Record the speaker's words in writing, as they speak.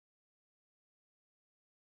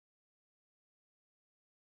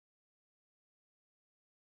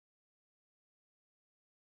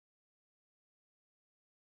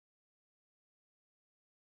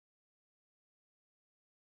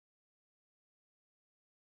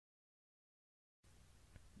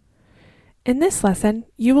In this lesson,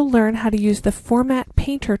 you will learn how to use the Format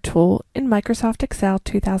Painter tool in Microsoft Excel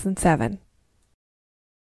 2007.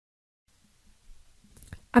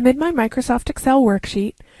 I'm in my Microsoft Excel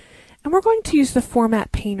worksheet, and we're going to use the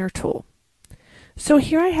Format Painter tool. So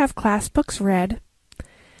here I have Classbooks Red,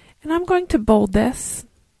 and I'm going to bold this,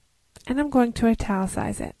 and I'm going to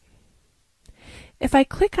italicize it. If I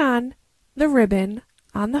click on the ribbon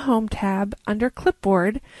on the Home tab under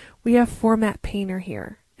Clipboard, we have Format Painter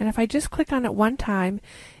here. And if I just click on it one time,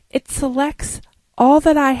 it selects all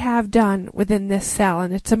that I have done within this cell,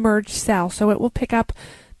 and it's a merged cell, so it will pick up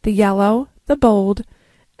the yellow, the bold,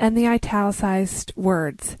 and the italicized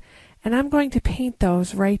words. And I'm going to paint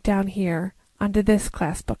those right down here onto this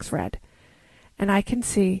Classbooks Red. And I can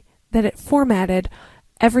see that it formatted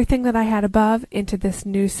everything that I had above into this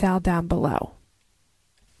new cell down below.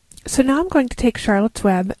 So now I'm going to take Charlotte's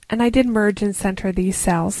Web, and I did merge and center these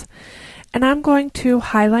cells. And I'm going to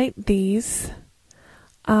highlight these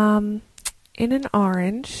in an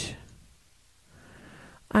orange.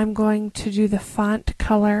 I'm going to do the font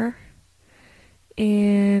color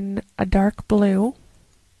in a dark blue.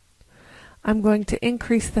 I'm going to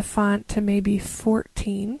increase the font to maybe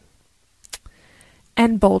 14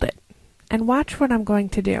 and bold it. And watch what I'm going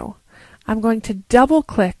to do. I'm going to double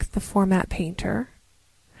click the Format Painter,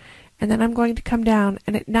 and then I'm going to come down,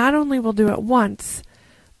 and it not only will do it once,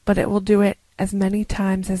 but it will do it as many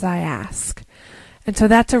times as I ask. And so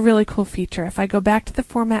that's a really cool feature. If I go back to the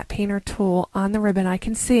Format Painter tool on the ribbon, I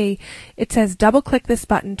can see it says double click this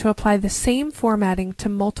button to apply the same formatting to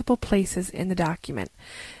multiple places in the document.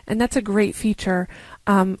 And that's a great feature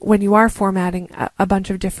when you are formatting a bunch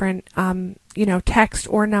of different text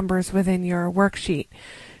or numbers within your worksheet,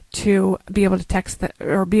 to be able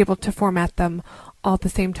to be able to format them all at the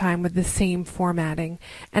same time with the same formatting.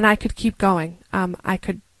 And I could keep going. I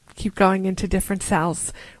could keep going into different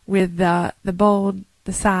cells with the bold,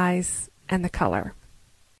 the size, and the color.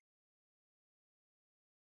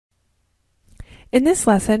 In this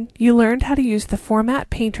lesson, you learned how to use the Format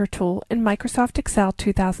Painter tool in Microsoft Excel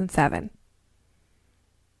 2007.